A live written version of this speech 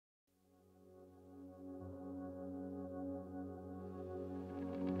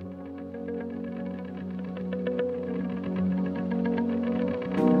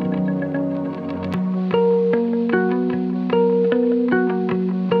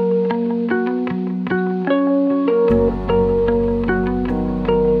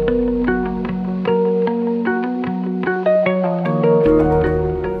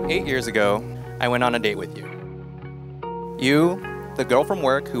I went on a date with you. You, the girl from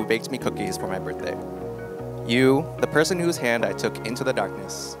work who baked me cookies for my birthday. You, the person whose hand I took into the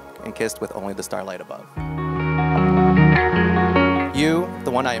darkness and kissed with only the starlight above. You,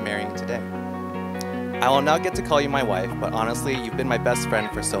 the one I am marrying today. I will now get to call you my wife, but honestly, you've been my best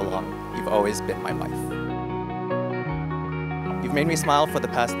friend for so long. You've always been my wife. You've made me smile for the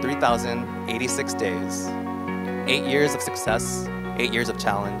past 3,086 days. 8 years of success, 8 years of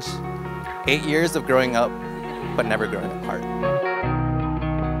challenge, 8 years of growing up, but never growing apart.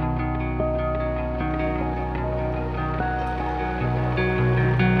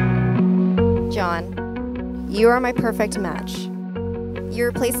 John, you are my perfect match. You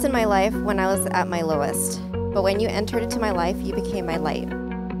were placed in my life when I was at my lowest, but when you entered into my life, you became my light.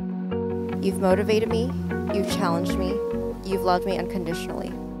 You've motivated me, you've challenged me, you've loved me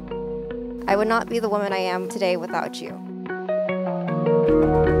unconditionally. I would not be the woman I am today without you.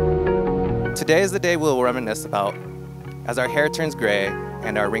 Today is the day we'll reminisce about as our hair turns gray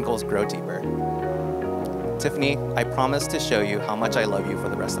and our wrinkles grow deeper. Tiffany, I promise to show you how much I love you for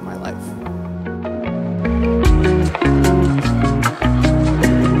the rest of my life.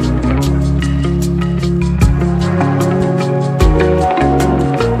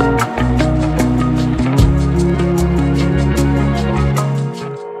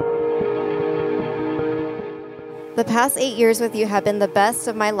 The past 8 years with you have been the best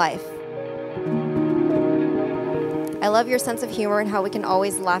of my life. I love your sense of humor and how we can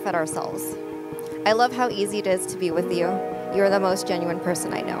always laugh at ourselves. I love how easy it is to be with you. You're the most genuine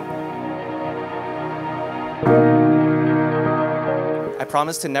person I know. I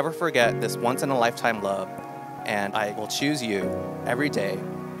promise to never forget this once-in-a-lifetime love, and I will choose you every day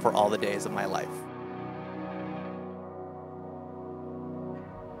for all the days of my life.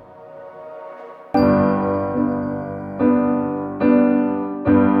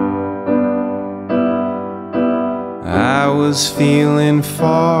 I was feeling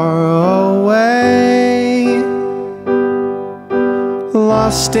far away,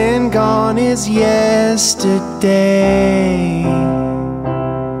 lost and gone as yesterday.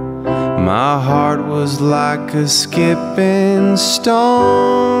 My heart was like a skipping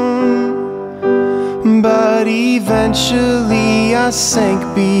stone, but eventually I sank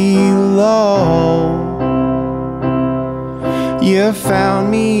below. You found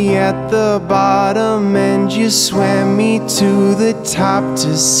me at the bottom and you swam me to the top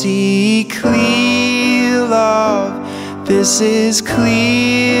to see clear love. This is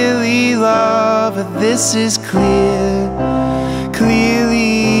clearly love. This is clearly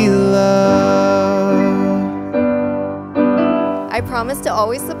love. I promise to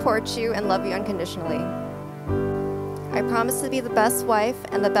always support you and love you unconditionally. I promise to be the best wife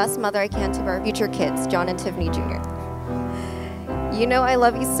and the best mother I can to our future kids, John and Tiffany Jr. You know I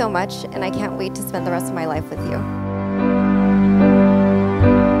love you so much, and I can't wait to spend the rest of my life with you.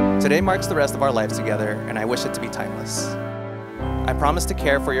 Today marks the rest of our lives together, and I wish it to be timeless. I promise to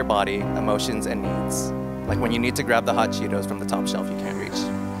care for your body, emotions, and needs, like when you need to grab the hot Cheetos from the top shelf you can't reach.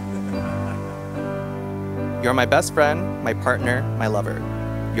 You're my best friend, my partner, my lover.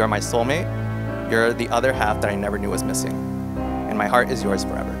 You're my soulmate. You're the other half that I never knew was missing, and my heart is yours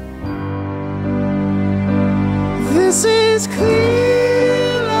forever. This is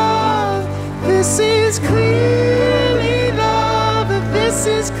clear love. This is clearly love. This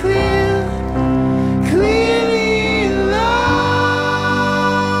is clearly love.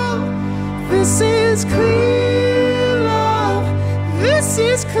 This is clear love. This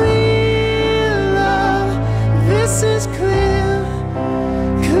is clear love. This is clearly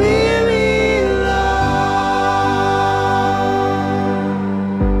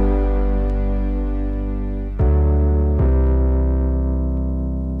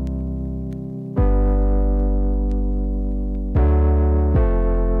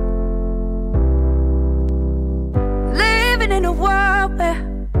in a world